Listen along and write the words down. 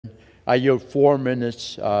I yield 4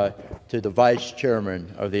 minutes to the Vice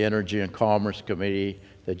Chairman of the Energy and Commerce Committee,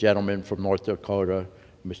 the gentleman from North Dakota,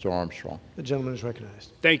 Mr. Armstrong. The gentleman is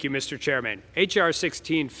recognized. Thank you, Mr. Chairman. H.R.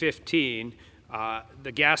 1615,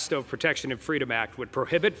 the Gas Stove Protection and Freedom Act, would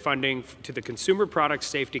prohibit funding to the Consumer Product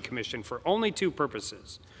Safety Commission for only 2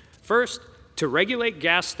 purposes. First, to regulate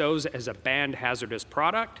gas stoves as a banned hazardous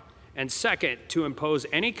product, and second, to impose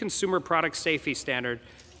any consumer product safety standard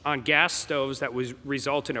on gas stoves that would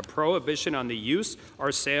result in a prohibition on the use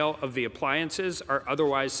or sale of the appliances or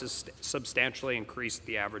otherwise substantially increase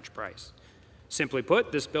the average price. Simply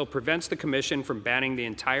put, this bill prevents the Commission from banning the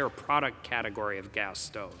entire product category of gas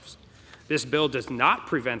stoves. This bill does not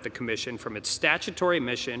prevent the Commission from its statutory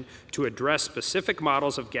mission to address specific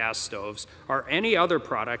models of gas stoves or any other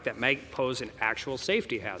product that might pose an actual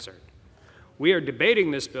safety hazard. We are debating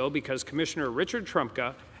this bill because Commissioner Richard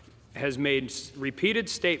Trumka has made repeated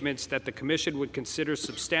statements that the Commission would consider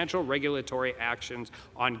substantial regulatory actions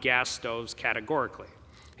on gas stoves categorically.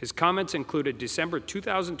 His comments included December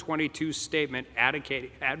 2022 statement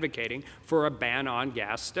advocating for a ban on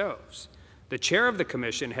gas stoves. The chair of the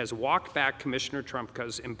Commission has walked back Commissioner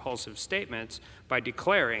Trumka's impulsive statements by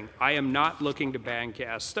declaring, "I am not looking to ban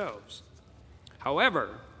gas stoves."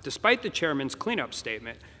 However, despite the chairman's cleanup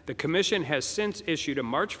statement, the Commission has since issued a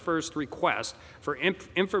March 1st request for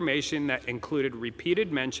information that included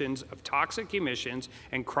repeated mentions of toxic emissions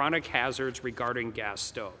and chronic hazards regarding gas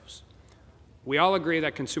stoves. We all agree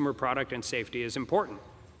that consumer product and safety is important.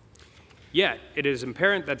 Yet, it is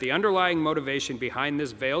apparent that the underlying motivation behind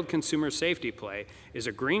this veiled consumer safety play is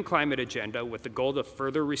a green climate agenda with the goal to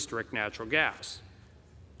further restrict natural gas.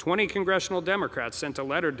 20 congressional Democrats sent a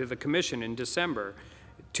letter to the Commission in December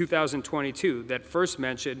 2022 that first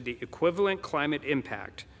mentioned the equivalent climate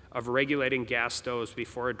impact of regulating gas stoves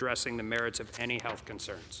before addressing the merits of any health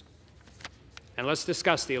concerns. And let's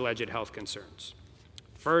discuss the alleged health concerns.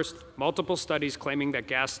 First, multiple studies claiming that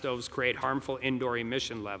gas stoves create harmful indoor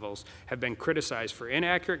emission levels have been criticized for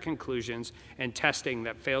inaccurate conclusions and testing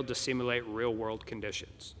that failed to simulate real-world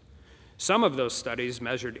conditions. Some of those studies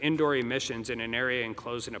measured indoor emissions in an area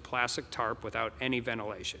enclosed in a plastic tarp without any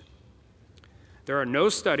ventilation. There are no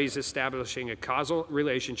studies establishing a causal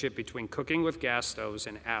relationship between cooking with gas stoves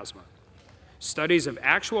and asthma. Studies of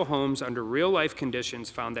actual homes under real-life conditions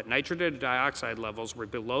found that nitrogen dioxide levels were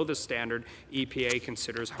below the standard EPA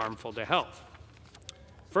considers harmful to health.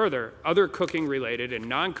 Further, other cooking-related and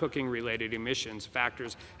non-cooking-related emissions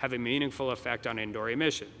factors have a meaningful effect on indoor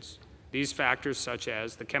emissions. These factors, such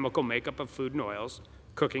as the chemical makeup of food and oils,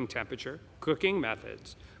 cooking temperature, cooking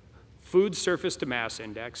methods, food surface to mass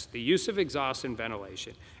index, the use of exhaust and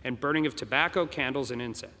ventilation, and burning of tobacco, candles, and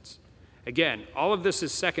incense. Again, all of this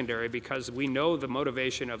is secondary because we know the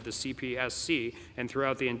motivation of the CPSC and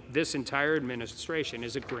throughout this entire administration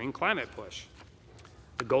is a green climate push.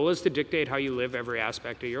 The goal is to dictate how you live every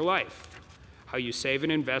aspect of your life, how you save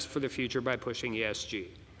and invest for the future by pushing ESG,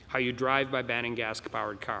 how you drive by banning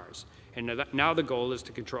gas-powered cars, and now the goal is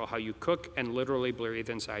to control how you cook and literally breathe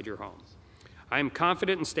inside your home. I am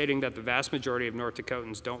confident in stating that the vast majority of North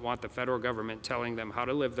Dakotans don't want the federal government telling them how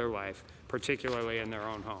to live their life, particularly in their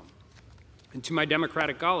own home. And to my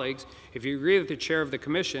Democratic colleagues, if you agree with the chair of the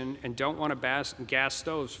Commission and don't want to ban gas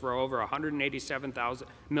stoves for over 187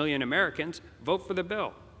 million Americans, vote for the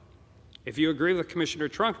bill. If you agree with Commissioner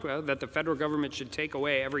Trumka that the federal government should take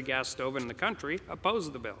away every gas stove in the country, oppose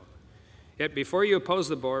the bill. Yet before you oppose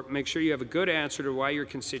the bill, make sure you have a good answer to why your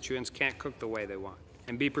constituents can't cook the way they want,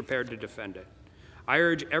 and be prepared to defend it. I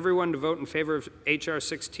urge everyone to vote in favor of H.R.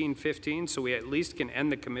 1615 so we at least can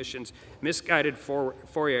end the Commission's misguided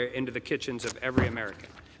foray into the kitchens of every American.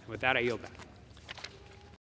 And with that, I yield back.